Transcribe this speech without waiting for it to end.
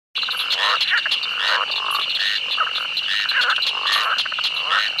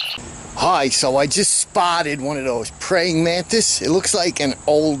Hi, so I just spotted one of those praying mantis. It looks like an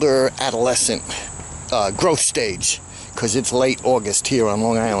older adolescent growth stage because it's late August here on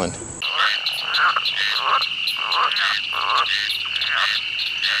Long Island.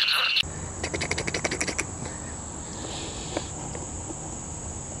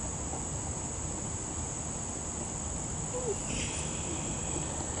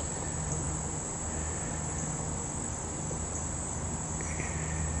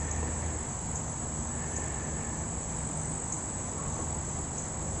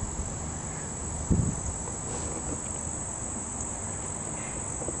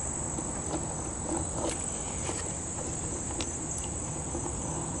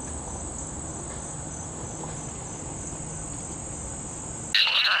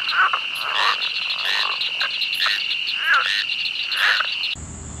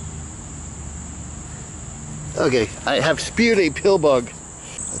 Okay, I have speared a pill bug.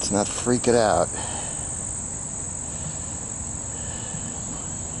 Let's not freak it out.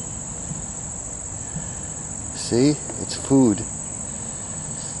 See? It's food.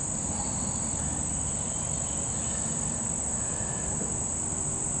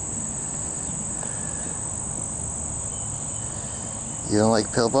 You don't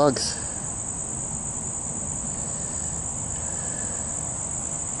like pill bugs?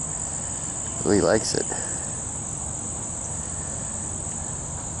 Oh, he likes it.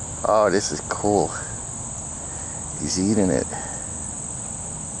 Oh, this is cool. He's eating it.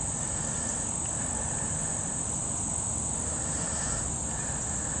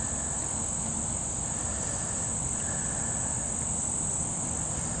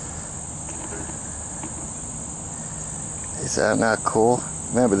 Is that not cool?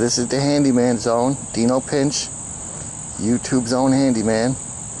 Remember, this is the handyman zone. Dino Pinch, YouTube's own handyman.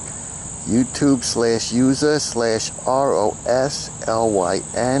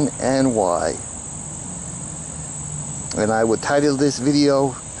 YouTube/user/ROSLYNNY. And I would title this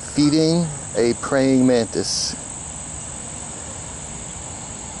video, Feeding a Praying Mantis.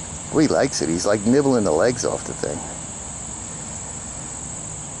 Oh, he likes it. He's like nibbling the legs off the thing.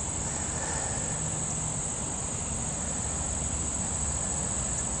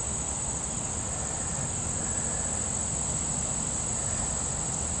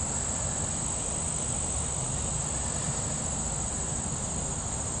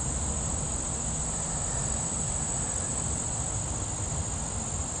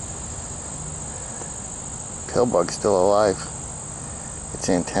 Pillbug's still alive. Its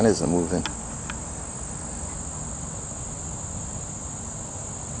antennas are moving.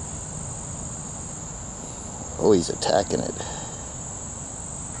 Oh, he's attacking it.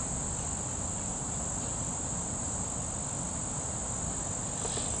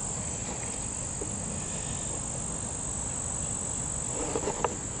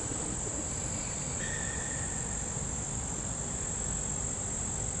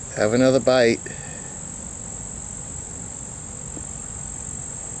 Have another bite.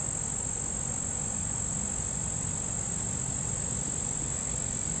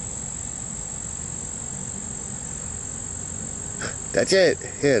 That's it.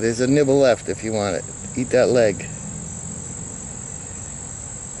 Here, there's a nibble left if you want it. Eat that leg.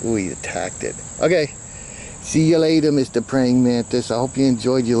 Ooh, he attacked it. Okay. See you later, Mr. Praying Mantis. I hope you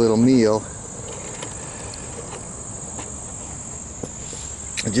enjoyed your little meal.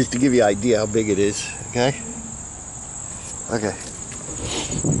 Just to give you an idea how big it is. Okay? Okay.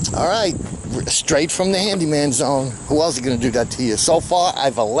 Alright. Straight from the handyman zone. Who else is going to do that to you? So far,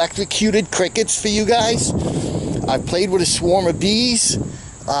 I've electrocuted crickets for you guys. I played with a swarm of bees.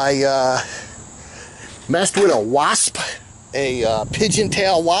 I messed with a wasp, a pigeon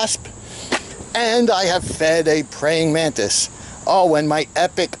tail wasp, and I have fed a praying mantis. Oh, and my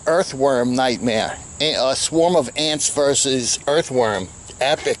epic earthworm nightmare. A swarm of ants versus earthworm.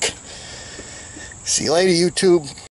 Epic. See you later, YouTube.